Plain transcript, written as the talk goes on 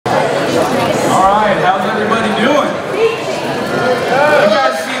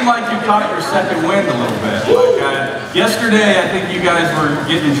second wind a little bit. Yesterday, I think you guys were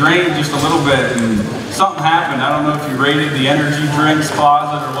getting drained just a little bit, and something happened. I don't know if you raided the energy drinks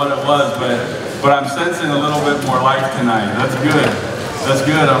closet or what it was, but I'm sensing a little bit more life tonight. That's good. That's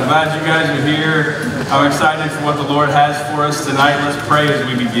good. I'm glad you guys are here. I'm excited for what the Lord has for us tonight. Let's pray as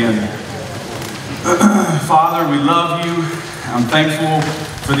we begin. Father, we love you. I'm thankful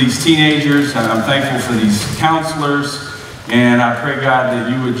for these teenagers, and I'm thankful for these counselors. And I pray, God,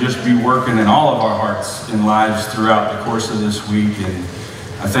 that you would just be working in all of our hearts and lives throughout the course of this week. And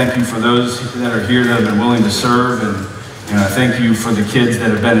I thank you for those that are here that have been willing to serve. And I thank you for the kids that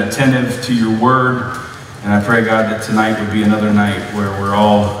have been attentive to your word. And I pray, God, that tonight would be another night where we're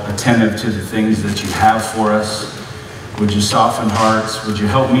all attentive to the things that you have for us. Would you soften hearts? Would you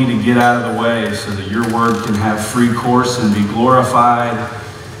help me to get out of the way so that your word can have free course and be glorified?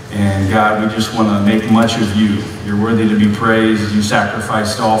 And God, we just want to make much of you. You're worthy to be praised. You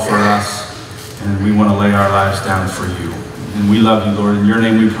sacrificed all for us, and we want to lay our lives down for you. And we love you, Lord. In your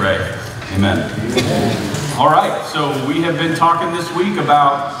name we pray. Amen. All right, so we have been talking this week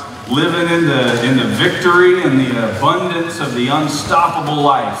about living in the victory and the abundance of the unstoppable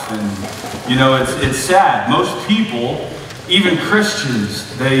life. And you know, it's sad. Most people, even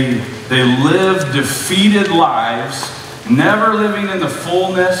Christians, they live defeated lives, never living in the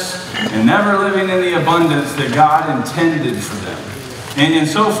fullness and never living in the abundance that God intended for them. And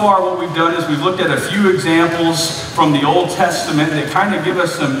so far what we've done is we've looked at a few examples from the Old Testament that kind of give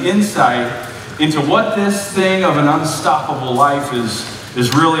us some insight into what this thing of an unstoppable life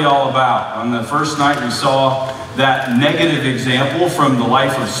is really all about. On the first night we saw that negative example from the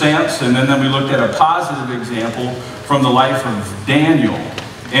life of Samson, and then we looked at a positive example from the life of Daniel.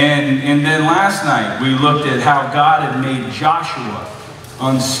 And then last night, we looked at how God had made Joshua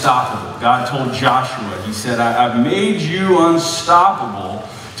unstoppable. God told Joshua, he said, I've made you unstoppable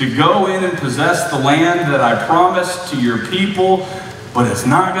to go in and possess the land that I promised to your people, but it's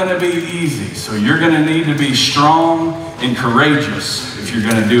not going to be easy. So you're going to need to be strong and courageous if you're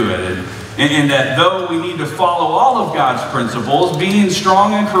going to do it. And that though we need to follow all of God's principles, being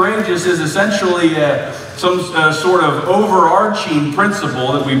strong and courageous is essentially some sort of overarching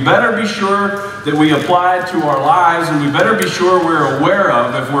principle that we better be sure that we apply to our lives, and we better be sure we're aware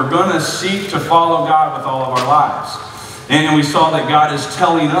of if we're going to seek to follow God with all of our lives. And we saw that God is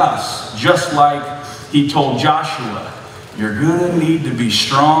telling us, just like he told Joshua, you're going to need to be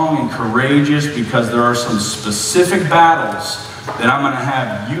strong and courageous because there are some specific battles that I'm going to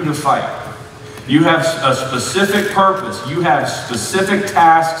have you to fight. You have a specific purpose. You have specific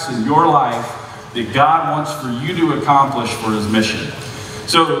tasks in your life that God wants for you to accomplish for his mission.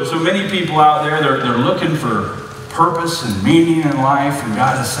 So many people out there, they're looking for purpose and meaning in life, and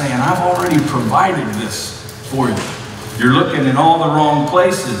God is saying, I've already provided this for you. You're looking in all the wrong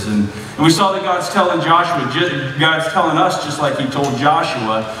places. And we saw that God's telling Joshua, God's telling us just like he told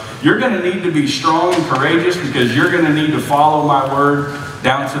Joshua, you're going to need to be strong and courageous because you're going to need to follow my word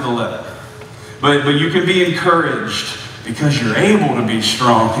down to the letter. But you can be encouraged because you're able to be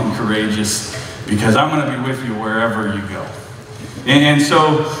strong and courageous because I'm going to be with you wherever you go. And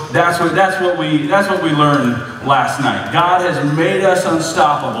so that's what we learned last night. God has made us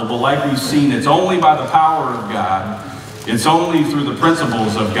unstoppable, but like we've seen, it's only by the power of God. It's only through the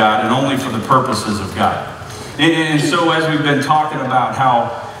principles of God and only for the purposes of God. And so as we've been talking about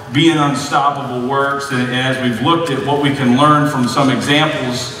how being unstoppable works, and as we've looked at what we can learn from some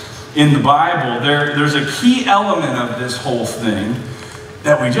examples in the Bible, there's a key element of this whole thing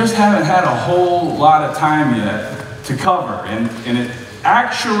that we just haven't had a whole lot of time yet to cover. And it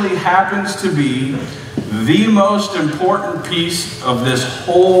actually happens to be the most important piece of this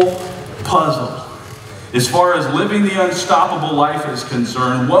whole puzzle. As far as living the unstoppable life is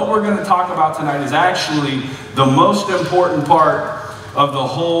concerned, what we're going to talk about tonight is actually the most important part of the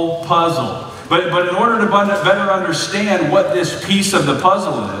whole puzzle. But in order to better understand what this piece of the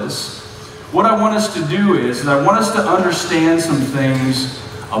puzzle is, what I want us to do is I want us to understand some things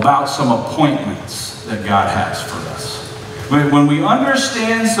about some appointments that God has for us. When we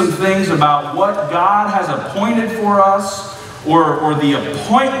understand some things about what God has appointed for us, or the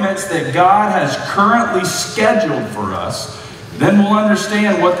appointments that God has currently scheduled for us, then we'll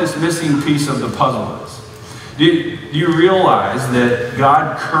understand what this missing piece of the puzzle is. Do you realize that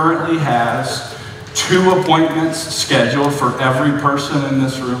God currently has 2 appointments scheduled for every person in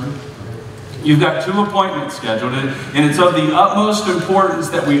this room? You've got 2 appointments scheduled, and it's of the utmost importance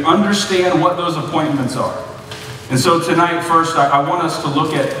that we understand what those appointments are. And so tonight, first, I want us to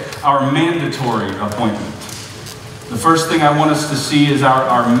look at our mandatory appointment. The first thing I want us to see is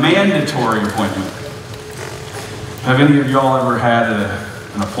our mandatory appointment. Have any of y'all ever had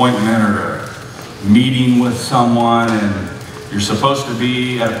an appointment or meeting with someone and you're supposed to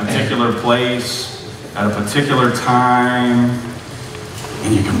be at a particular place at a particular time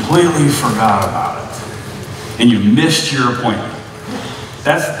and you completely forgot about it and you missed your appointment.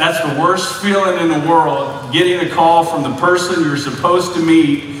 That's the worst feeling in the world, getting a call from the person you're supposed to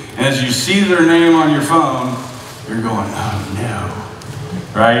meet, and as you see their name on your phone, you're going, oh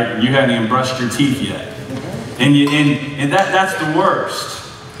no, right? You hadn't even brushed your teeth yet. And that's the worst.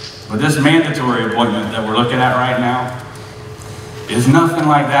 But this mandatory appointment that we're looking at right now is nothing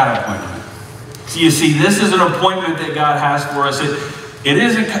like that appointment. So you see, this is an appointment that God has for us. It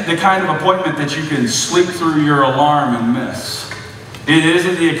isn't the kind of appointment that you can sleep through your alarm and miss. It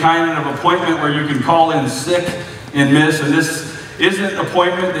isn't the kind of appointment where you can call in sick and miss, and this isn't an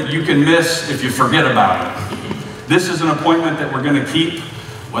appointment that you can miss if you forget about it. This is an appointment that we're going to keep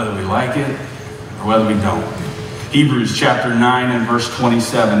whether we like it or whether we don't. Hebrews chapter 9 and verse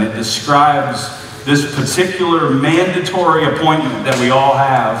 27, it describes this particular mandatory appointment that we all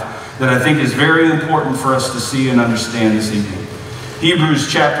have that I think is very important for us to see and understand this evening. Hebrews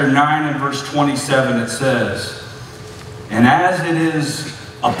chapter 9 and verse 27, it says, and as it is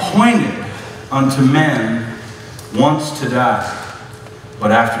appointed unto men once to die,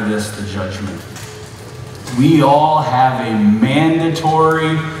 but after this the judgment. We all have a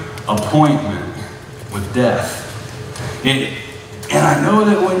mandatory appointment with death. And I know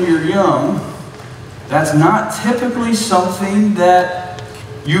that when you're young, that's not typically something that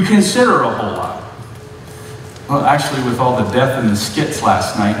you consider a whole lot. Well, actually, with all the death in the skits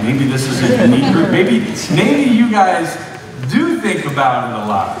last night, maybe this is a unique group. Maybe you guys do think about it a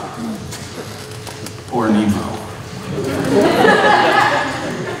lot. Poor Nemo.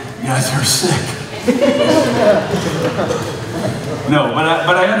 You guys are sick. No, but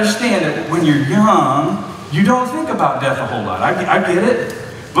I understand that when you're young, you don't think about death a whole lot. I get it.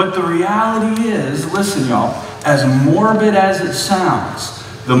 But the reality is, listen, y'all, as morbid as it sounds,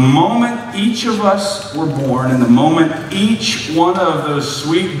 the moment each of us were born and the moment each one of those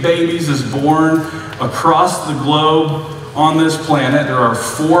sweet babies is born across the globe on this planet, there are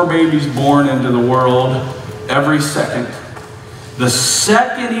 4 babies born into the world every second. The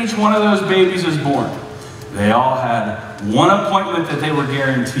second each one of those babies is born, they all had one appointment that they were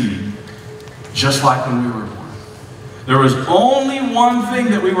guaranteed, just like when we were born. There was only one thing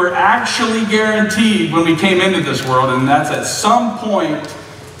that we were actually guaranteed when we came into this world, and that's at some point,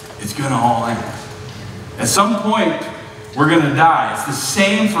 it's going to all end. At some point, we're going to die. It's the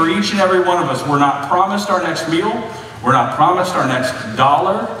same for each and every one of us. We're not promised our next meal. We're not promised our next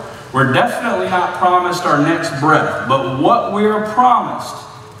dollar. We're definitely not promised our next breath. But what we're promised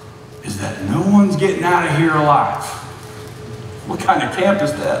is that no one's getting out of here alive. What kind of camp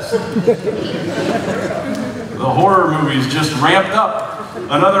is this? The horror movies just ramped up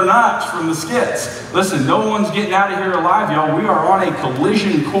another notch from the skits. Listen, no one's getting out of here alive, y'all. We are on a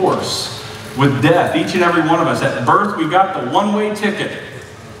collision course with death, each and every one of us. At birth, we got the one-way ticket.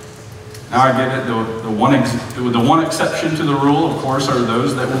 Now I get it, the one exception to the rule, of course, are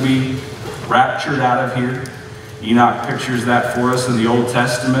those that will be raptured out of here. Enoch pictures that for us in the Old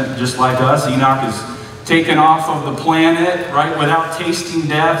Testament, just like us. Enoch is taken off of the planet, right, without tasting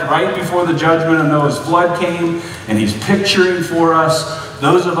death, right before the judgment of Noah's flood came, and he's picturing for us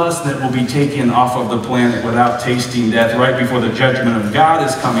those of us that will be taken off of the planet without tasting death, right before the judgment of God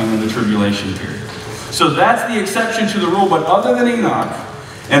is coming in the tribulation period. So that's the exception to the rule, but other than Enoch,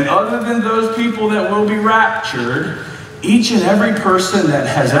 and other than those people that will be raptured, each and every person that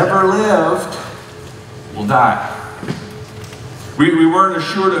has ever lived will die. We weren't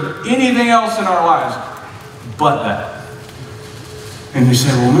assured of anything else in our lives but that. And you say,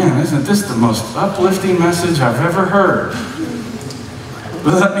 well, man, isn't this the most uplifting message I've ever heard?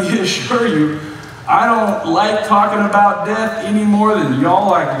 But let me assure you, I don't like talking about death any more than y'all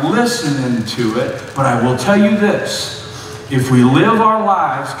like listening to it. But I will tell you this. If we live our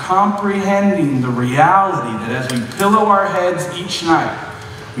lives comprehending the reality that as we pillow our heads each night,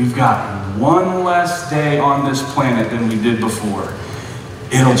 we've got one less day on this planet than we did before,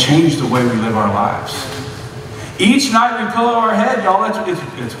 it'll change the way we live our lives. Each night we pillow our head, y'all,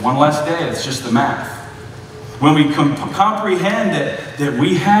 it's one less day. It's just the math. When we comprehend that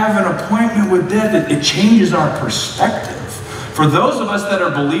we have an appointment with death, it changes our perspective. For those of us that are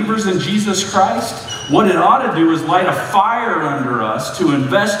believers in Jesus Christ, what it ought to do is light a fire under us to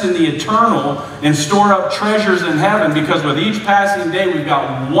invest in the eternal and store up treasures in heaven, because with each passing day, we've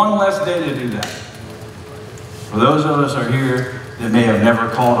got one less day to do that. For those of us are here that may have never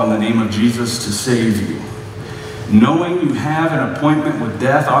called on the name of Jesus to save you, knowing you have an appointment with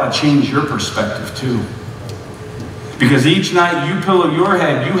death ought to change your perspective too. Because each night you pillow your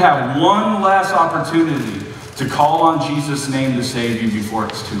head, you have one less opportunity to call on Jesus' name to save you before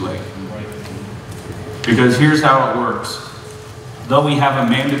it's too late. Because here's how it works. Though we have a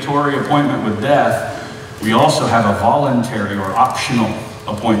mandatory appointment with death, we also have a voluntary or optional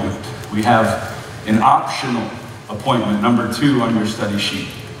appointment. We have an optional appointment, number 2 on your study sheet.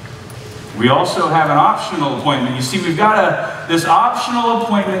 We also have an optional appointment. You see, we've got this optional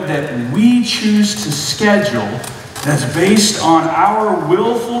appointment that we choose to schedule that's based on our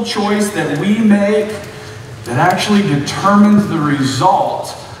willful choice that we make that actually determines the result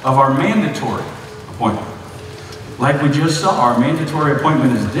of our mandatory appointment. Like we just saw, our mandatory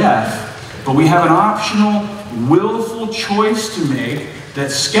appointment is death, but we have an optional, willful choice to make that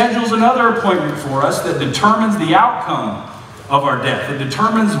schedules another appointment for us that determines the outcome of our death. It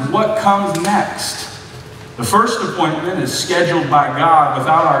determines what comes next. The first appointment is scheduled by God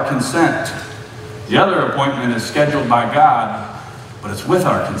without our consent. The other appointment is scheduled by God, but it's with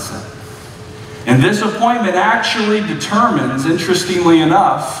our consent. And this appointment actually determines, interestingly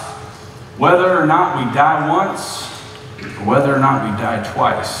enough, whether or not we die once or whether or not we die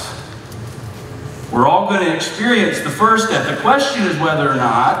twice. We're all going to experience the first death. The question is whether or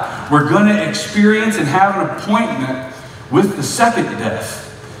not we're going to experience and have an appointment with the second death.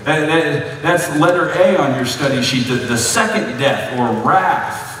 That's letter A on your study sheet, the second death or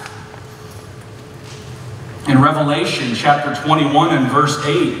wrath. In Revelation chapter 21 and verse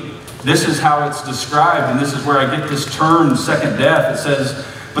 8, this is how it's described, and this is where I get this term, second death. It says,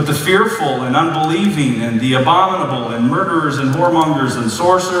 "But the fearful and unbelieving and the abominable and murderers and whoremongers and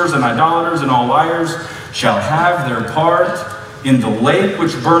sorcerers and idolaters and all liars shall have their part in the lake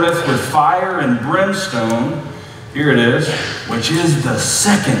which burneth with fire and brimstone." Here it is, which is the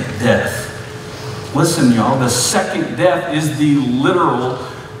second death. Listen, y'all, the second death is the literal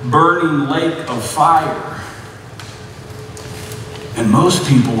burning lake of fire. And most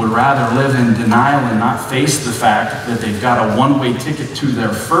people would rather live in denial and not face the fact that they've got a one-way ticket to their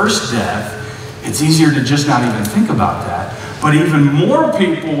first death. It's easier to just not even think about that. But even more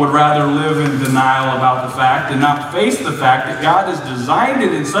people would rather live in denial about the fact and not face the fact that God has designed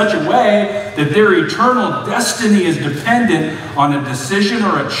it in such a way that their eternal destiny is dependent on a decision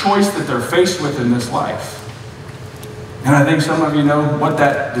or a choice that they're faced with in this life. And I think some of you know what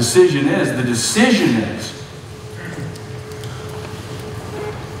that decision is. The decision is,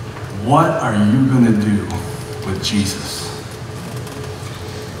 what are you going to do with Jesus?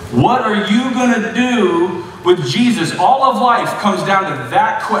 What are you going to do with Jesus? All of life comes down to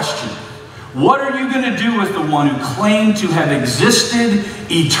that question. What are you going to do with the one who claimed to have existed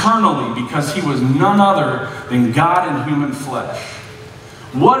eternally because he was none other than God in human flesh?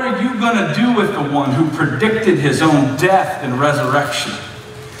 What are you going to do with the one who predicted his own death and resurrection?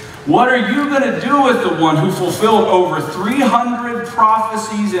 What are you going to do with the one who fulfilled over 300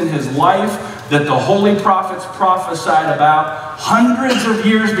 prophecies in his life that the holy prophets prophesied about hundreds of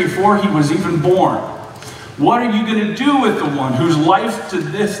years before he was even born? What are you going to do with the one whose life to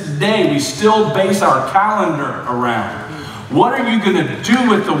this day we still base our calendar around? What are you going to do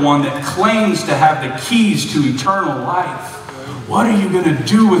with the one that claims to have the keys to eternal life? What are you going to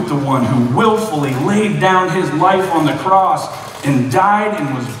do with the one who willfully laid down his life on the cross and died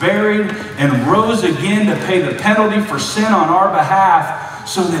and was buried and rose again to pay the penalty for sin on our behalf,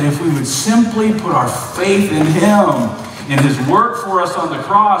 so that if we would simply put our faith in him and his work for us on the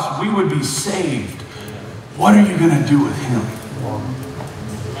cross, we would be saved? What are you going to do with him?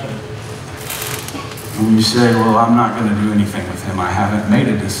 And you say, well, I'm not going to do anything with him. I haven't made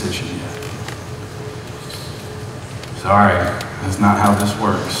a decision yet. Sorry, that's not how this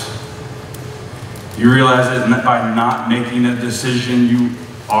works. You realize that by not making a decision, you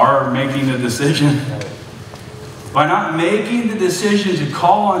are making a decision? By not making the decision to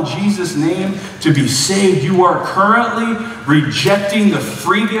call on Jesus' name to be saved, you are currently rejecting the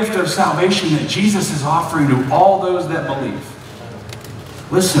free gift of salvation that Jesus is offering to all those that believe.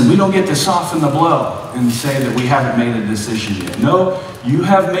 Listen, we don't get to soften the blow and say that we haven't made a decision yet. No, you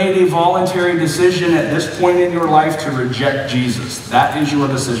have made a voluntary decision at this point in your life to reject Jesus. That is your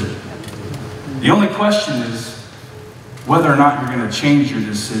decision. The only question is whether or not you're going to change your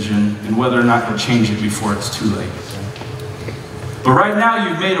decision and whether or not you'll change it before it's too late. But right now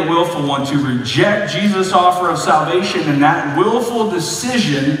you've made a willful one to reject Jesus' offer of salvation, and that willful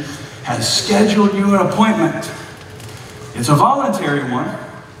decision has scheduled you an appointment. It's a voluntary one.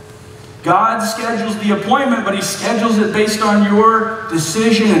 God schedules the appointment, but he schedules it based on your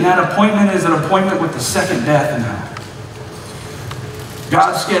decision, and that appointment is an appointment with the second death in hell.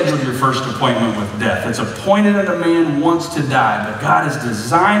 God scheduled your first appointment with death. It's appointed that a man wants to die, but God has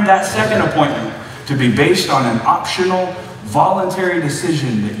designed that second appointment to be based on an optional, voluntary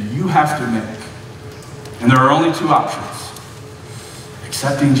decision that you have to make. And there are only two options: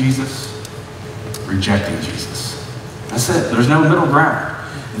 accepting Jesus, rejecting Jesus. That's it. There's no middle ground.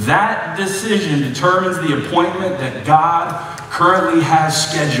 That decision determines the appointment that God currently has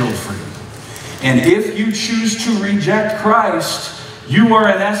scheduled for you. And if you choose to reject Christ, you are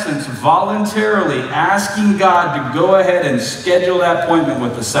in essence voluntarily asking God to go ahead and schedule that appointment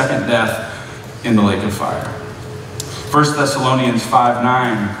with the second death in the lake of fire. 1 Thessalonians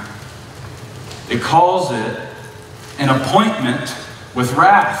 5:9, it calls it an appointment with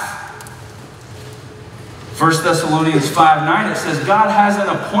wrath. 1 Thessalonians 5:9, it says God hasn't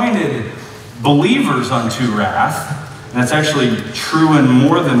appointed believers unto wrath. And that's actually true in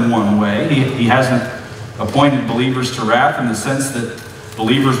more than one way. He hasn't appointed believers to wrath in the sense that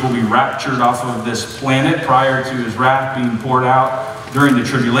believers will be raptured off of this planet prior to his wrath being poured out during the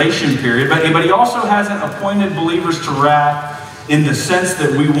tribulation period. But he also hasn't appointed believers to wrath in the sense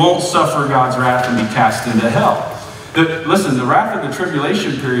that we won't suffer God's wrath and be cast into hell. Listen, the wrath of the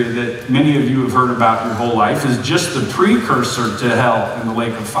tribulation period that many of you have heard about your whole life is just the precursor to hell in the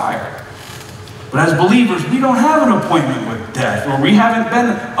lake of fire. But as believers, we don't have an appointment with death, or we haven't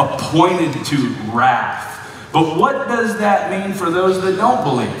been appointed to wrath. But what does that mean for those that don't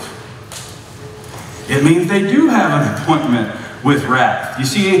believe? It means they do have an appointment with wrath. You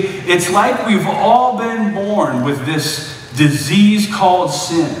see, it's like we've all been born with this disease called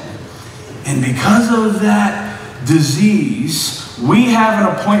sin. And because of that disease, we have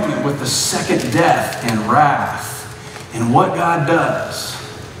an appointment with the second death and wrath. And what God does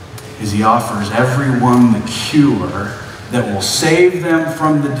is he offers everyone the cure that will save them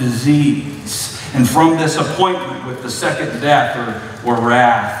from the disease and from this appointment with the second death or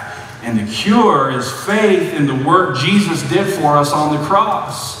wrath. And the cure is faith in the work Jesus did for us on the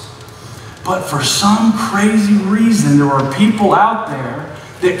cross. But for some crazy reason, there are people out there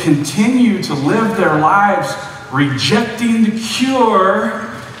that continue to live their lives rejecting the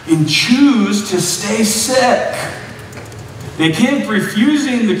cure and choose to stay sick. They keep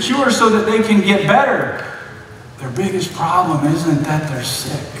refusing the cure so that they can get better. Their biggest problem isn't that they're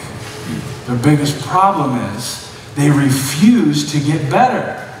sick. Their biggest problem is they refuse to get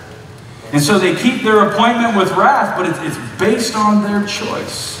better. And so they keep their appointment with wrath, but it's based on their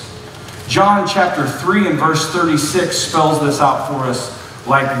choice. John chapter 3 and verse 36 spells this out for us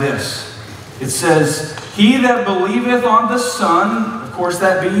like this. It says, "He that believeth on the Son," of course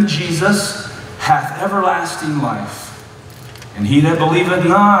that being Jesus, "hath everlasting life. And he that believeth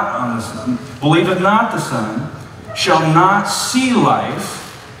not the Son, shall not see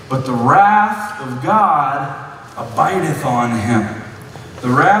life, but the wrath of God abideth on him." The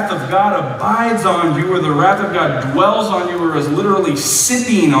wrath of God abides on you, or the wrath of God dwells on you, or is literally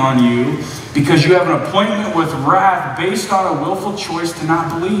sitting on you, because you have an appointment with wrath based on a willful choice to not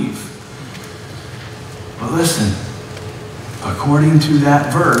believe. But listen, according to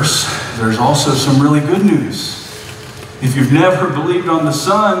that verse, there's also some really good news. If you've never believed on the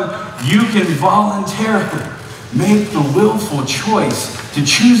Son, you can voluntarily make the willful choice to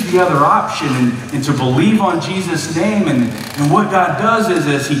choose the other option and to believe on Jesus' name. And what God does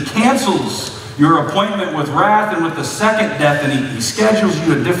is he cancels your appointment with wrath and with the second death, and he schedules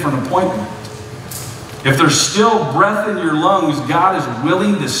you a different appointment. If there's still breath in your lungs, God is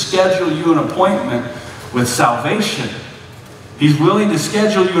willing to schedule you an appointment with salvation. He's willing to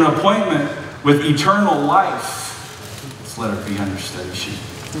schedule you an appointment with eternal life. Let's let it be understood.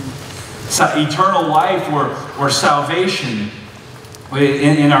 So eternal life or salvation.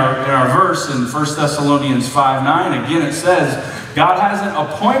 In our verse in 1 Thessalonians 5:9, again it says, God hasn't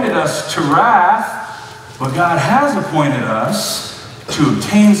appointed us to wrath, but God has appointed us to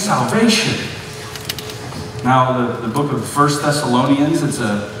obtain salvation. Now, the book of 1 Thessalonians,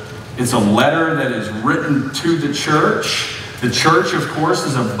 it's a letter that is written to the church. The church, of course,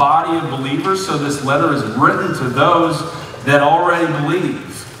 is a body of believers, so this letter is written to those that already believe.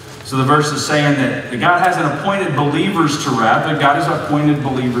 So the verse is saying that God hasn't appointed believers to wrath, but God has appointed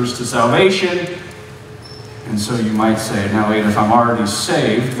believers to salvation. And so you might say, now wait, if I'm already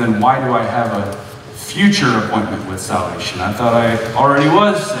saved, then why do I have a future appointment with salvation? I thought I already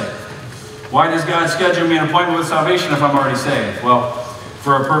was saved. Why does God schedule me an appointment with salvation if I'm already saved? Well,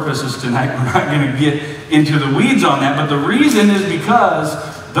 for our purposes tonight, we're not going to get into the weeds on that, but the reason is because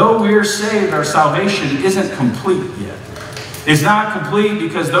though we're saved, our salvation isn't complete yet. It's not complete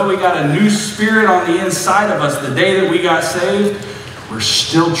because though we got a new spirit on the inside of us the day that we got saved, we're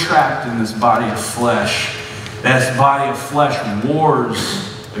still trapped in this body of flesh. This body of flesh wars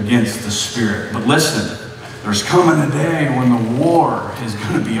against the spirit. But listen, there's coming a day when the war is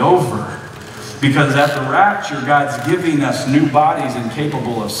going to be over. Because at the rapture, God's giving us new bodies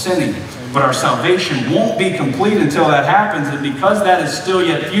incapable of sinning. But our salvation won't be complete until that happens. And because that is still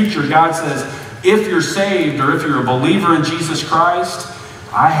yet future, God says, if you're saved or if you're a believer in Jesus Christ,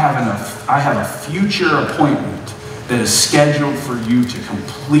 I have a future appointment that is scheduled for you to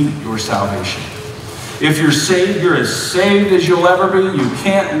complete your salvation. If you're saved, you're as saved as you'll ever be. You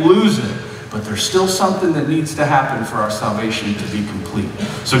can't lose it. But there's still something that needs to happen for our salvation to be complete.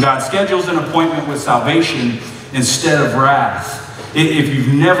 So God schedules an appointment with salvation instead of wrath. If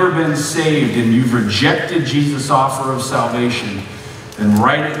you've never been saved and you've rejected Jesus' offer of salvation, then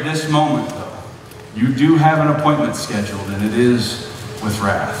right at this moment, though, you do have an appointment scheduled, and it is with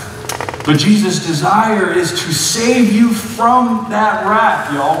wrath. But Jesus' desire is to save you from that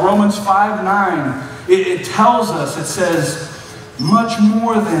wrath, y'all. Romans 5:9, it tells us, it says, much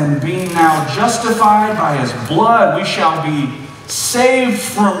more than being now justified by his blood, we shall be saved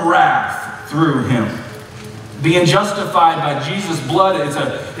from wrath through him. Being justified by Jesus' blood,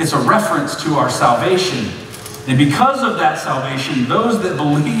 it's a reference to our salvation. And because of that salvation, those that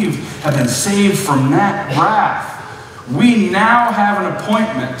believe have been saved from that wrath. We now have an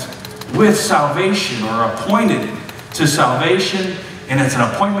appointment with salvation, or appointed to salvation, and it's an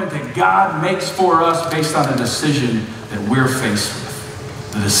appointment that God makes for us based on a decision that we're faced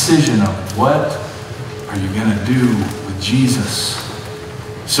with. The decision of what are you going to do with Jesus?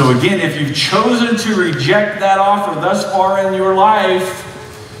 So again, if you've chosen to reject that offer thus far in your life,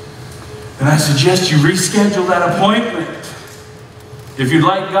 then I suggest you reschedule that appointment. If you'd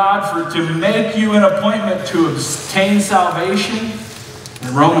like God to make you an appointment to obtain salvation,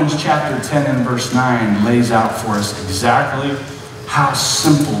 then Romans chapter 10 and verse 9 lays out for us exactly how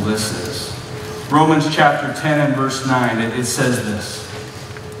simple this is. Romans chapter 10 and verse 9, it says this,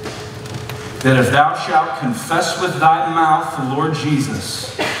 that if thou shalt confess with thy mouth the Lord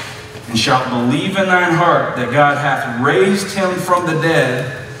Jesus, and shalt believe in thine heart that God hath raised him from the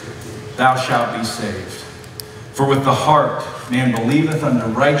dead, thou shalt be saved. For with the heart man believeth unto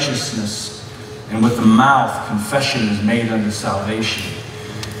righteousness, and with the mouth confession is made unto salvation.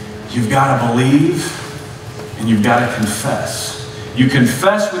 You've got to believe, and you've got to confess. You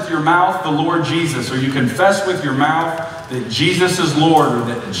confess with your mouth the Lord Jesus, or you confess with your mouth that Jesus is Lord, or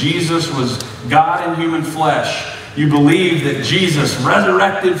that Jesus was God in human flesh. You believe that Jesus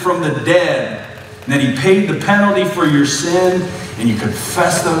resurrected from the dead, and that he paid the penalty for your sin, and you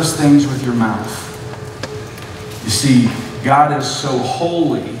confess those things with your mouth. You see, God is so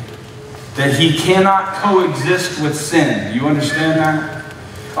holy that he cannot coexist with sin. Do you understand that?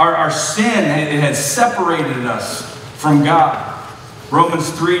 Our sin, it has separated us from God. Romans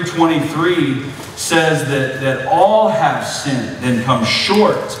 3:23 says that all have sinned and come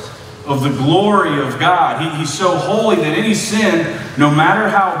short of the glory of God. He's so holy that any sin, no matter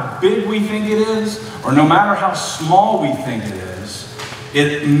how big we think it is, or no matter how small we think it is,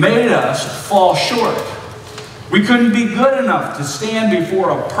 it made us fall short. We couldn't be good enough to stand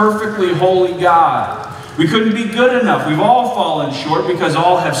before a perfectly holy God. We couldn't be good enough. We've all fallen short because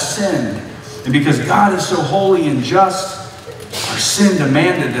all have sinned. And because God is so holy and just, our sin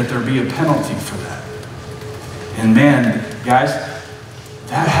demanded that there be a penalty for that. And man, guys,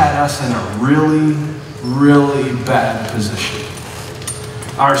 that had us in a really, really bad position.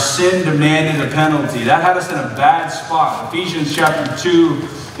 Our sin demanded a penalty. That had us in a bad spot. Ephesians chapter 2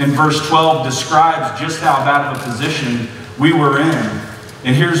 and verse 12 describes just how bad of a position we were in.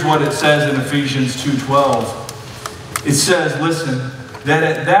 And here's what it says in Ephesians 2:12. It says, listen, that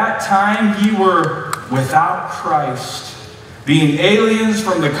at that time ye were without Christ, being aliens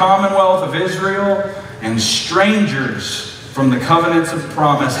from the commonwealth of Israel and strangers from the covenants of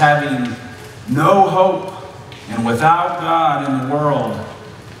promise, having no hope and without God in the world.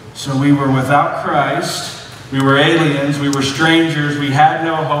 So we were without Christ, we were aliens, we were strangers, we had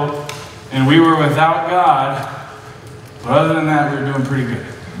no hope, and we were without God. But other than that, we were doing pretty good.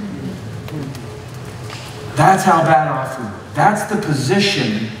 That's how bad off we were. That's the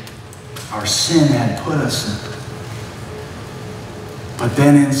position our sin had put us in. But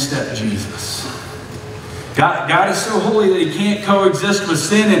then in stepped Jesus. God is so holy that he can't coexist with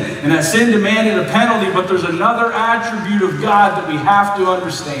sin, and that sin demanded a penalty, but there's another attribute of God that we have to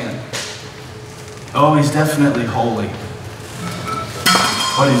understand. Oh, he's definitely holy,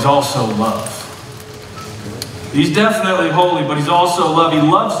 but he's also love. He's definitely holy, but he's also love. He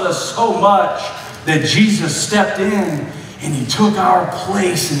loves us so much that Jesus stepped in and he took our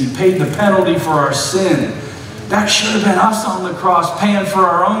place and he paid the penalty for our sin. That should have been us on the cross paying for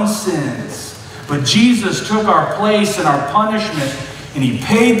our own sins. But Jesus took our place and our punishment, and he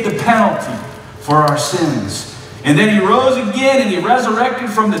paid the penalty for our sins. And then he rose again and he resurrected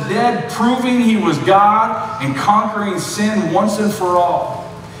from the dead, proving he was God and conquering sin once and for all.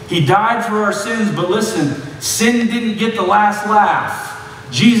 He died for our sins, but listen, sin didn't get the last laugh.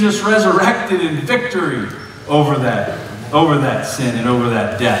 Jesus resurrected in victory over that sin and over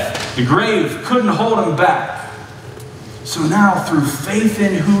that death. The grave couldn't hold him back. So now, through faith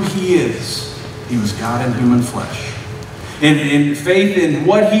in who he is, he was God in human flesh. In faith in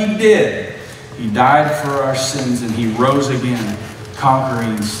what he did, he died for our sins and he rose again,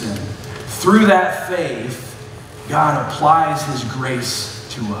 conquering sin. Through that faith, God applies his grace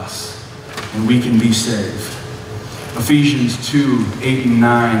to us, and we can be saved. Ephesians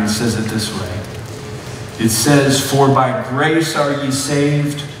 2:8-9 says it this way. It says, "For by grace are ye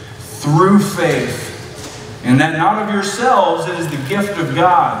saved through faith, and that not of yourselves, it is the gift of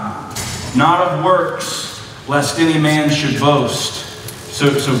God, not of works, lest any man should boast." So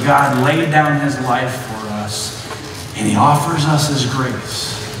God laid down his life for us, and he offers us his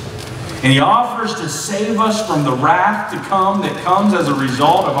grace. And he offers to save us from the wrath to come that comes as a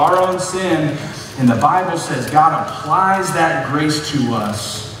result of our own sin. And the Bible says God applies that grace to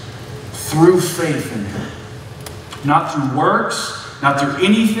us through faith in him. Not through works, not through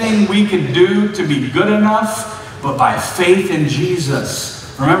anything we could do to be good enough, but by faith in Jesus.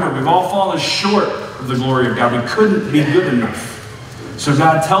 Remember, we've all fallen short of the glory of God. We couldn't be good enough. So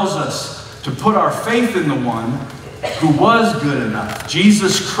God tells us to put our faith in the one who was good enough.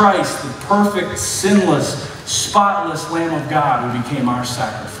 Jesus Christ, the perfect, sinless, spotless Lamb of God who became our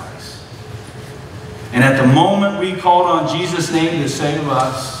sacrifice. And at the moment we called on Jesus' name to save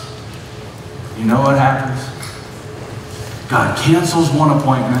us, you know what happens? God cancels one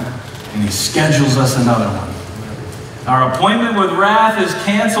appointment and he schedules us another one. Our appointment with wrath is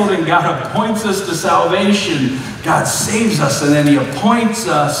canceled and God appoints us to salvation. God saves us and then he appoints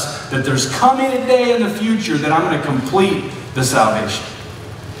us that there's coming a day in the future that I'm going to complete the salvation.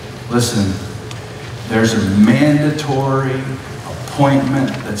 Listen, there's a mandatory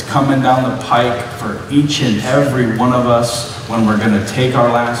appointment that's coming down the pike for each and every one of us when we're going to take our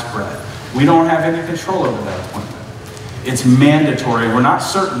last breath. We don't have any control over that appointment. It's mandatory. We're not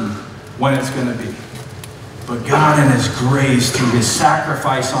certain when it's going to be. But God in his grace, through his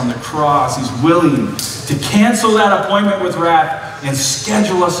sacrifice on the cross, he's willing to cancel that appointment with wrath and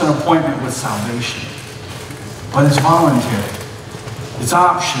schedule us an appointment with salvation. But it's voluntary. It's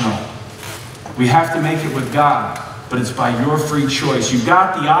optional. We have to make it with God, but it's by your free choice. You've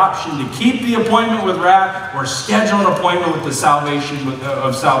got the option to keep the appointment with wrath or schedule an appointment with the salvation with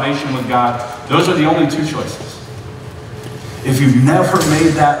God. Those are the only two choices. If you've never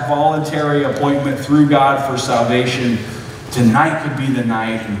made that voluntary appointment through God for salvation, tonight could be the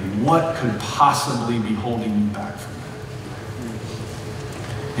night, and what could possibly be holding you back from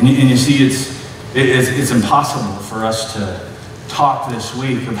that? And you see, it's impossible for us to talk this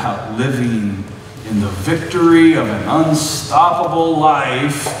week about living in the victory of an unstoppable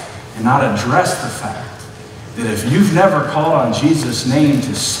life and not address the fact that if you've never called on Jesus' name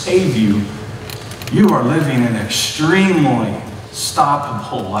to save you, you are living an extremely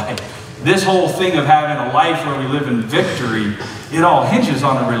stoppable life. This whole thing of having a life where we live in victory, it all hinges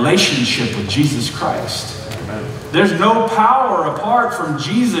on a relationship with Jesus Christ. There's no power apart from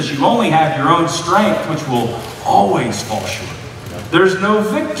Jesus. You only have your own strength, which will always fall short. There's no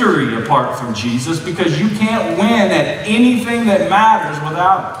victory apart from Jesus because you can't win at anything that matters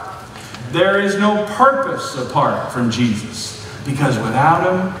without him. There is no purpose apart from Jesus because without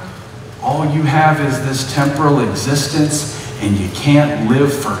him, all you have is this temporal existence, and you can't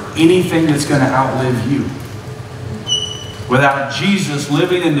live for anything that's going to outlive you. Without Jesus,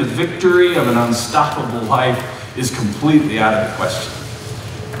 living in the victory of an unstoppable life is completely out of the question.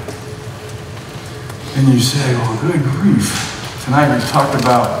 And you say, "Oh, good grief. Tonight we talked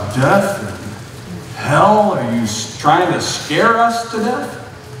about death and hell. Are you trying to scare us to death?"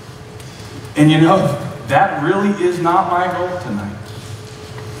 And you know, that really is not my goal tonight.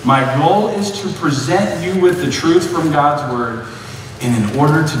 My goal is to present you with the truth from God's Word, and in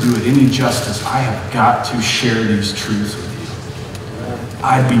order to do it any justice, I have got to share these truths with you.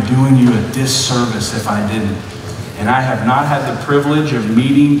 I'd be doing you a disservice if I didn't. And I have not had the privilege of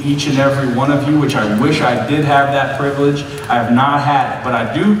meeting each and every one of you, which I wish I did have that privilege. I have not had it. But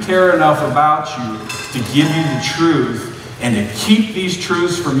I do care enough about you to give you the truth, and to keep these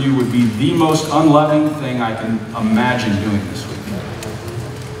truths from you would be the most unloving thing I can imagine doing this week.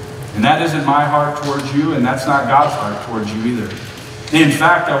 And that isn't my heart towards you, and that's not God's heart towards you either. In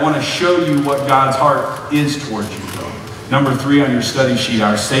fact, I want to show you what God's heart is towards you, though. Number 3 on your study sheet,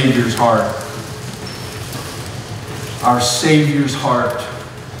 our Savior's heart. Our Savior's heart.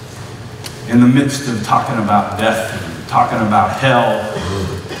 in the midst of talking about death, and talking about hell,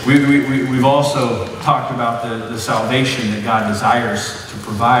 we've also talked about the salvation that God desires to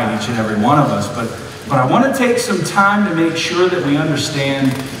provide each and every one of us. But I want to take some time to make sure that we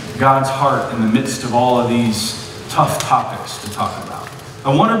understand God's heart in the midst of all of these tough topics to talk about.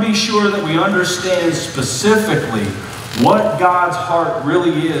 I want to be sure that we understand specifically what God's heart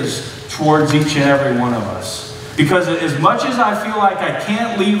really is towards each and every one of us. Because as much as I feel like I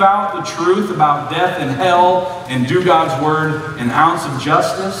can't leave out the truth about death and hell and do God's word an ounce of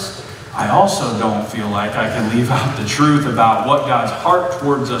justice, I also don't feel like I can leave out the truth about what God's heart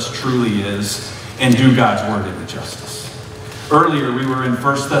towards us truly is and do God's word in justice. Earlier, we were in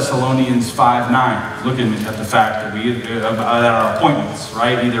 1 Thessalonians 5:9, looking at the fact that at our appointments,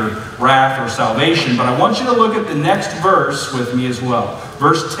 right? Either wrath or salvation. But I want you to look at the next verse with me as well.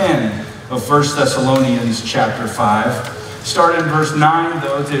 Verse 10 of 1 Thessalonians chapter 5. Start in verse 9,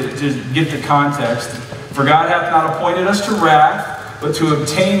 though, to get the context. For God hath not appointed us to wrath, but to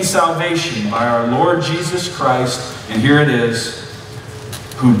obtain salvation by our Lord Jesus Christ. And here it is,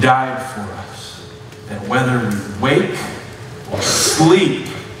 who died for us, that whether we wake or sleep,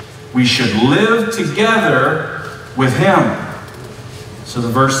 we should live together with him. So the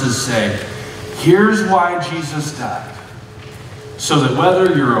verses say, here's why Jesus died. So that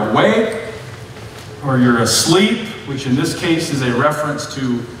whether you're awake or you're asleep, which in this case is a reference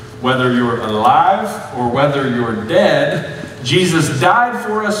to whether you're alive or whether you're dead, Jesus died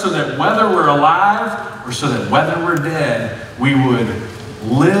for us so that whether we're alive or so that whether we're dead, we would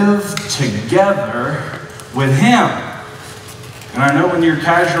live together with him. And I know when you're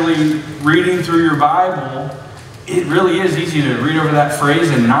casually reading through your Bible, it really is easy to read over that phrase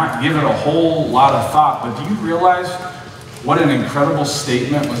and not give it a whole lot of thought. But do you realize what an incredible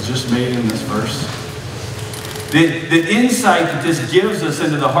statement was just made in this verse? The insight that this gives us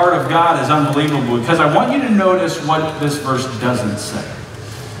into the heart of God is unbelievable, because I want you to notice what this verse doesn't say.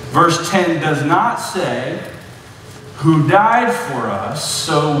 Verse 10 does not say, who died for us,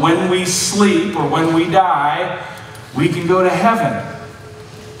 so when we sleep or when we die, we can go to heaven.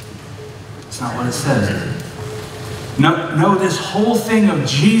 That's not what it says. No, this whole thing of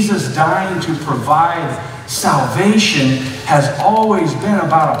Jesus dying to provide salvation has always been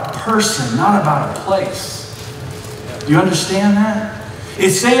about a person, not about a place. Do you understand that?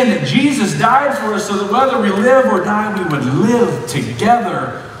 It's saying that Jesus died for us so that whether we live or die, we would live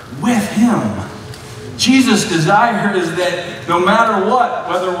together with him. Jesus' desire is that no matter what,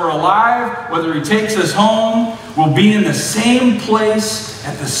 whether we're alive, whether he takes us home, we'll be in the same place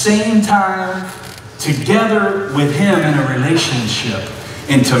at the same time, together with him in a relationship.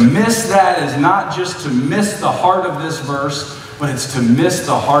 And to miss that is not just to miss the heart of this verse, but it's to miss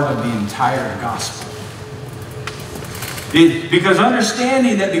the heart of the entire gospel. Because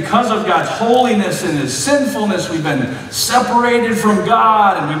understanding that because of God's holiness and his sinfulness, we've been separated from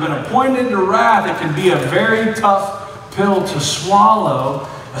God and we've been appointed to wrath, it can be a very tough pill to swallow,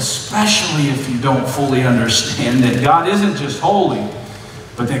 especially if you don't fully understand that God isn't just holy,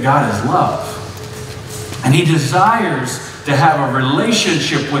 but that God is love. And he desires to have a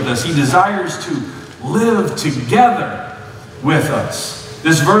relationship with us. He desires to live together with us.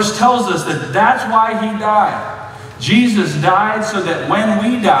 This verse tells us that that's why he died. Jesus died so that when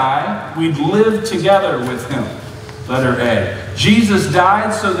we die, we'd live together with him. Letter A. Jesus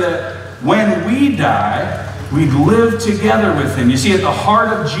died so that when we die, we'd live together with him. You see, at the heart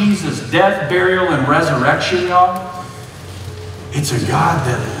of Jesus' death, burial, and resurrection, y'all, it's a God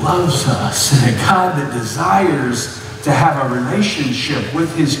that loves us and a God that desires to have a relationship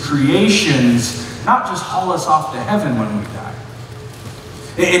with his creations, not just haul us off to heaven when we die.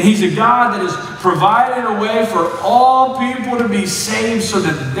 And he's a God that has provided a way for all people to be saved so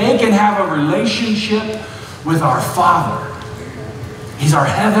that they can have a relationship with our Father. He's our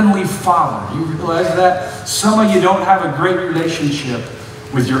heavenly Father. You realize that? Some of you don't have a great relationship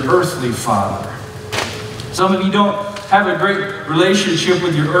with your earthly father. Some of you don't have a great relationship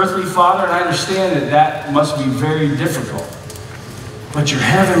with your earthly father, and I understand that that must be very difficult. But your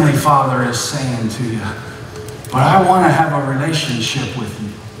heavenly Father is saying to you, but I want to have a relationship with you.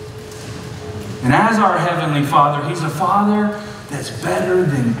 And as our heavenly Father, he's a Father that's better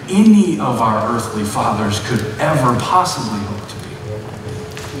than any of our earthly fathers could ever possibly hope to be.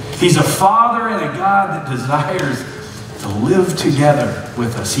 He's a Father and a God that desires to live together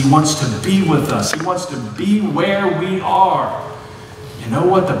with us. He wants to be with us. He wants to be where we are. You know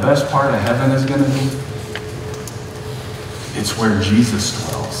what the best part of heaven is going to be? It's where Jesus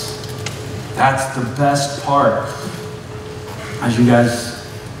dwells. That's the best part. As you guys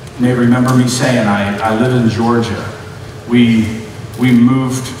may remember me saying, I live in Georgia. We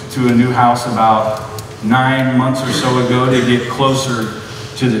moved to a new house about 9 months or so ago to get closer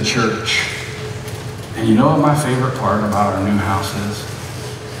to the church. And you know what my favorite part about our new house is?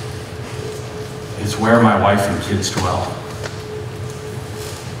 It's where my wife and kids dwell.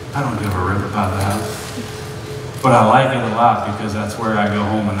 I don't give a rip about the house. But I like it a lot because that's where I go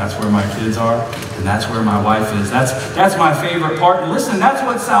home and that's where my kids are and that's where my wife is. That's my favorite part. And listen, that's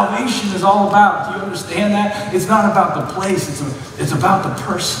what salvation is all about. Do you understand that? It's not about the place. It's about the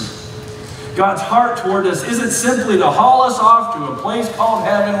person. God's heart toward us isn't simply to haul us off to a place called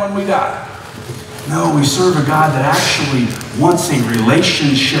heaven when we die. No, we serve a God that actually wants a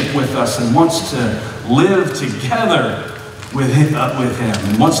relationship with us and wants to live together with him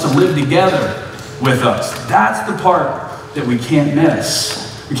and wants to live together with us. That's the part that we can't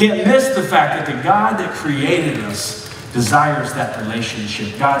miss. We can't miss the fact that the God that created us desires that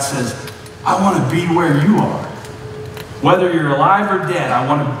relationship. God says, I want to be where you are. Whether you're alive or dead, I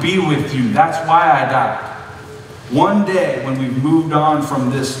want to be with you. That's why I died. One day when we've moved on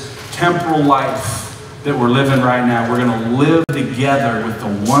from this temporal life that we're living right now, we're going to live together with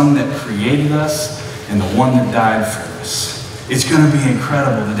the one that created us and the one that died for us. It's going to be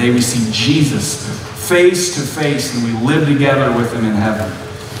incredible the day we see Jesus face to face and we live together with him in heaven.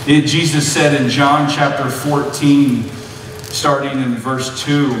 Jesus said in John chapter 14, starting in verse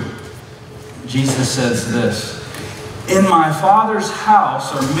 2, Jesus says this, in my Father's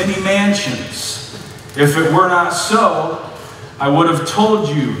house are many mansions. If it were not so, I would have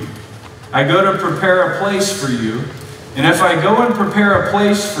told you. I go to prepare a place for you. And if I go and prepare a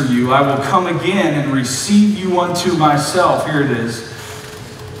place for you, I will come again and receive you unto myself. Here it is.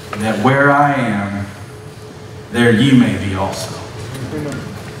 That where I am, there ye may be also.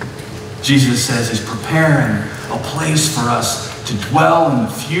 Jesus says he's preparing a place for us to dwell in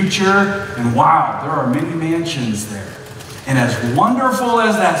the future. And wow, there are many mansions there. And as wonderful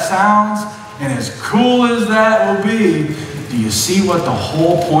as that sounds, and as cool as that will be, do you see what the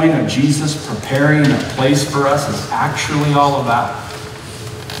whole point of Jesus preparing a place for us is actually all about?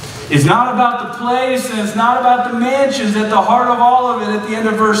 It's not about the place and it's not about the mansions. At the heart of all of it, at the end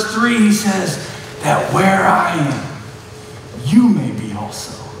of verse 3, he says that where I am, you may be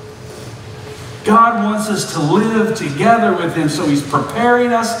also. God wants us to live together with him, so he's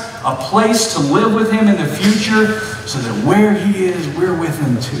preparing us a place to live with him in the future so that where he is, we're with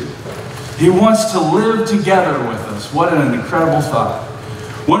him too. He wants to live together with us. What an incredible thought.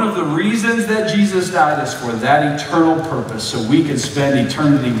 One of the reasons that Jesus died is for that eternal purpose, so we can spend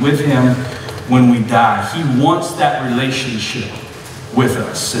eternity with him when we die. He wants that relationship with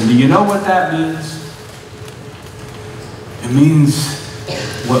us. And do you know what that means? It means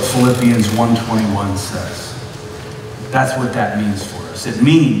what Philippians 1:21 says. That's what that means for us. It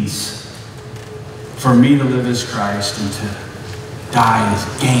means for me to live as Christ and to die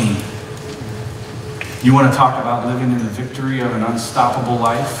as gain. You want to talk about living in the victory of an unstoppable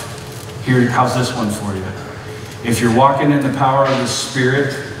life? Here, how's this one for you? If you're walking in the power of the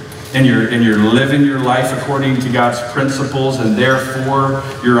Spirit and you're living your life according to God's principles, and therefore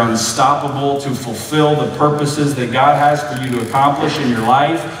you're unstoppable to fulfill the purposes that God has for you to accomplish in your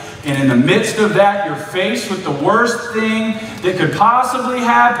life, and in the midst of that, you're faced with the worst thing that could possibly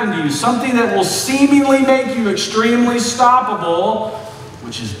happen to you, something that will seemingly make you extremely stoppable,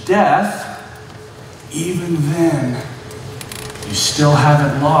 which is death. Even then, you still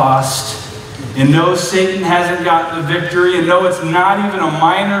haven't lost. And no, Satan hasn't gotten the victory. And no, it's not even a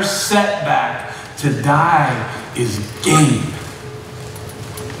minor setback. To die is gain.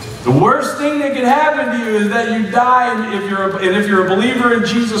 The worst thing that could happen to you is that you die, and if you're a believer in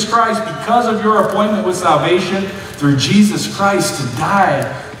Jesus Christ, because of your appointment with salvation through Jesus Christ, to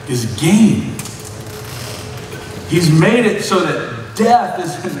die is gain. He's made it so that death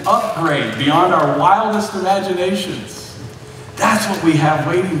is an upgrade beyond our wildest imaginations. That's what we have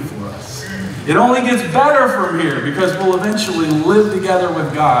waiting for us. It only gets better from here because we'll eventually live together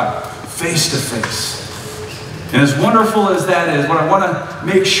with God face to face. And as wonderful as that is, what I want to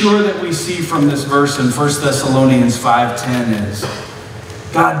make sure that we see from this verse in 1 Thessalonians 5:10 is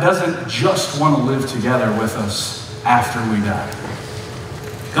God doesn't just want to live together with us after we die.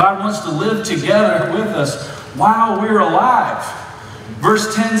 God wants to live together with us while we're alive.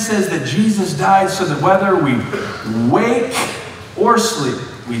 Verse 10 says that Jesus died so that whether we wake or sleep,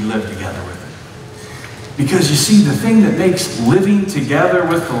 we live together with him. Because you see, the thing that makes living together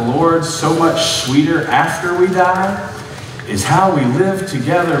with the Lord so much sweeter after we die is how we live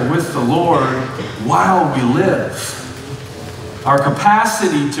together with the Lord while we live. Our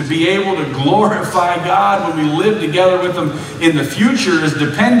capacity to be able to glorify God when we live together with him in the future is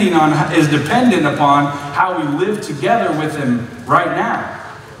dependent upon how we live together with him right now.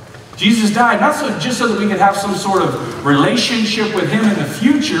 Jesus died just so that we could have some sort of relationship with him in the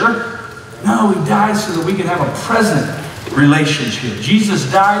future. No, he died so that we could have a present relationship.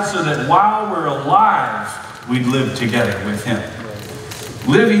 Jesus died so that while we're alive, we'd live together with him.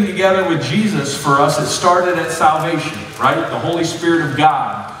 Living together with Jesus, for us, it started at salvation, right? The Holy Spirit of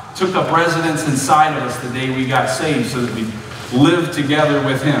God took up residence inside of us the day we got saved so that we live together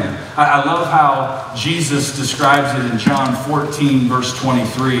with him. I love how Jesus describes it in John 14, verse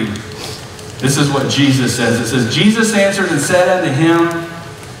 23. This is what Jesus says. It says, Jesus answered and said unto him,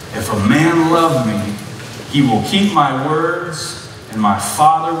 if a man love me, he will keep my words, and my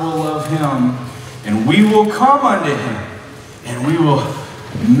Father will love him, and we will come unto him, and we will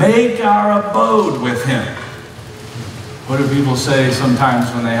make our abode with him. What do people say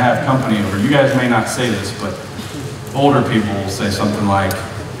sometimes when they have company over? You guys may not say this, but older people will say something like,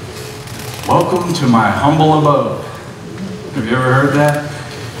 welcome to my humble abode. Have you ever heard that?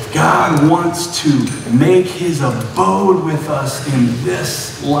 God wants to make his abode with us in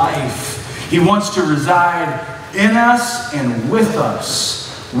this life. He wants to reside in us and with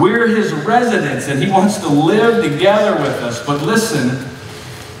us. We're his residents, and he wants to live together with us. But listen,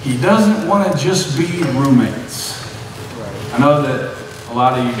 he doesn't want to just be roommates. I know that a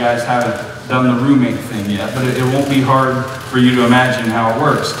lot of you guys haven't done the roommate thing yet, but it won't be hard for you to imagine how it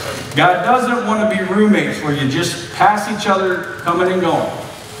works. God doesn't want to be roommates where you just pass each other coming and going.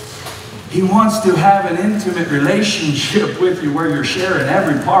 He wants to have an intimate relationship with you where you're sharing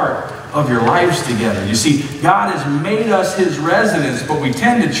every part of your lives together. You see, God has made us his residents, but we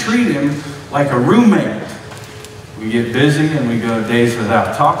tend to treat him like a roommate. We get busy and we go days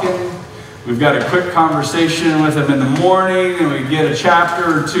without talking. We've got a quick conversation with him in the morning, and we get a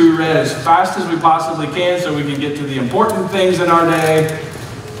chapter or two read as fast as we possibly can so we can get to the important things in our day.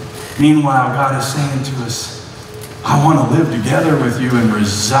 Meanwhile, God is saying to us, I want to live together with you and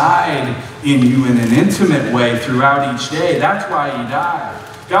reside in you in an intimate way throughout each day. That's why he died.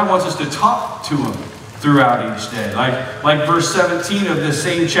 God wants us to talk to him throughout each day. Like verse 17 of this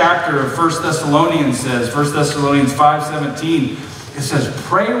same chapter of 1 Thessalonians says, 1 Thessalonians 5:17, it says,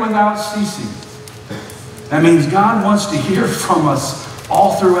 pray without ceasing. That means God wants to hear from us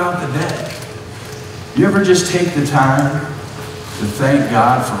all throughout the day. You ever just take the time to thank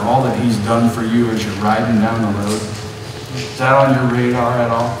God for all that he's done for you as you're riding down the road? Is that on your radar at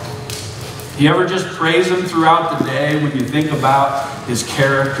all? You ever just praise him throughout the day when you think about his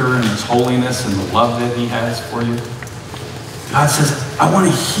character and his holiness and the love that he has for you? God says, I want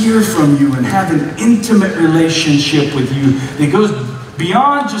to hear from you and have an intimate relationship with you that goes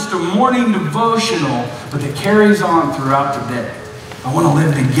beyond just a morning devotional, but that carries on throughout the day. I want to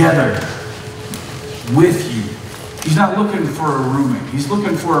live together with you. He's not looking for a roommate. He's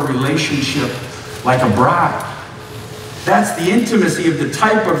looking for a relationship like a bride. That's the intimacy of the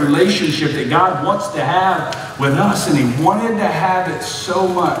type of relationship that God wants to have with us, and he wanted to have it so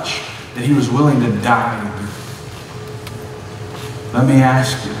much that he was willing to die to do it. Let me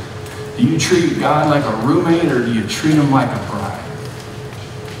ask you, do you treat God like a roommate, or do you treat him like a bride?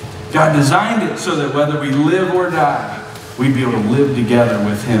 God designed it so that whether we live or die, we'd be able to live together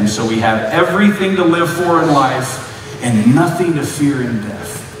with him. So we have everything to live for in life and nothing to fear in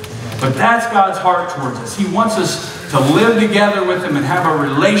death. But that's God's heart towards us. He wants us to live together with him and have a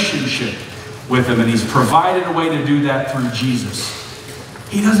relationship with him. And he's provided a way to do that through Jesus.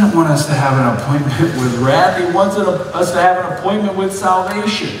 He doesn't want us to have an appointment with wrath. He wants us to have an appointment with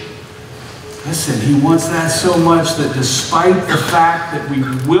salvation. Listen, he wants that so much that despite the fact that we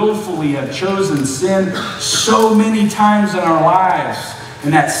willfully have chosen sin so many times in our lives,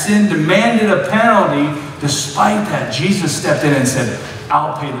 and that sin demanded a penalty, despite that, Jesus stepped in and said,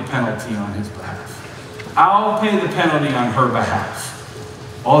 I'll pay the penalty on his behalf. I'll pay the penalty on her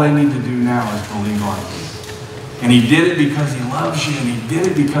behalf. All they need to do now is believe on me. And he did it because he loves you, and he did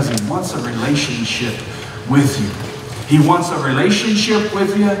it because he wants a relationship with you. He wants a relationship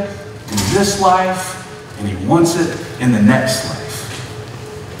with you in this life, and he wants it in the next life.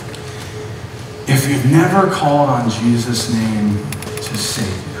 If you've never called on Jesus' name to save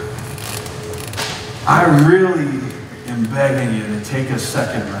you, I really am begging you to take a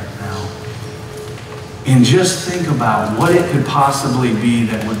second right now and just think about what it could possibly be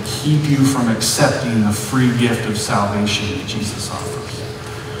that would keep you from accepting the free gift of salvation that Jesus offers.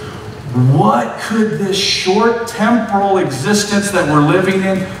 What could this short temporal existence that we're living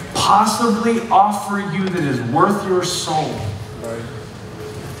in possibly offer you that is worth your soul? Right.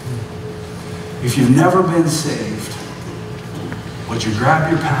 If you've never been saved, would you grab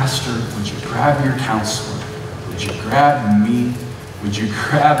your pastor? Would you grab your counselor? Would you grab me? Would you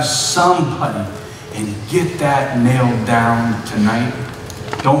grab somebody and get that nailed down tonight?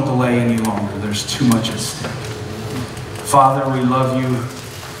 Don't delay any longer. There's too much at stake. Father, we love you.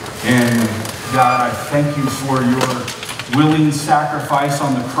 And God, I thank you for your willing sacrifice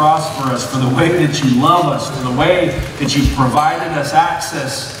on the cross for us, for the way that you love us, for the way that you provided us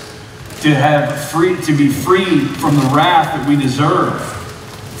access to be free from the wrath that we deserve.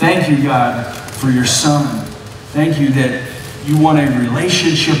 Thank you, God, for your Son. Thank you that you want a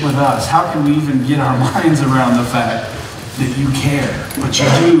relationship with us. How can we even get our minds around the fact that you care? But you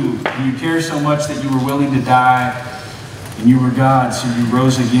do. And you care so much that you were willing to die, and you were God, so you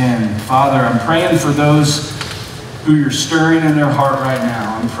rose again. Father, I'm praying for those who you're stirring in their heart right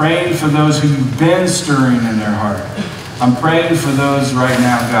now. I'm praying for those who you've been stirring in their heart. I'm praying for those right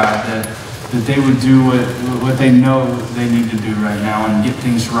now, God, that they would do what they know they need to do right now and get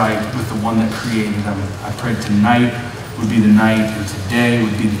things right with the one that created them. I pray tonight would be the night, and today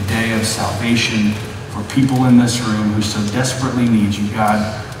would be the day of salvation for people in this room who so desperately need you, God.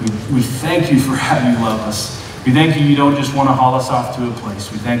 We thank you for how you love us. We thank you don't just want to haul us off to a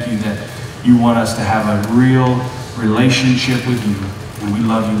place. We thank you that you want us to have a real relationship with you. And we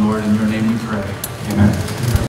love you, Lord. In your name we pray. Amen.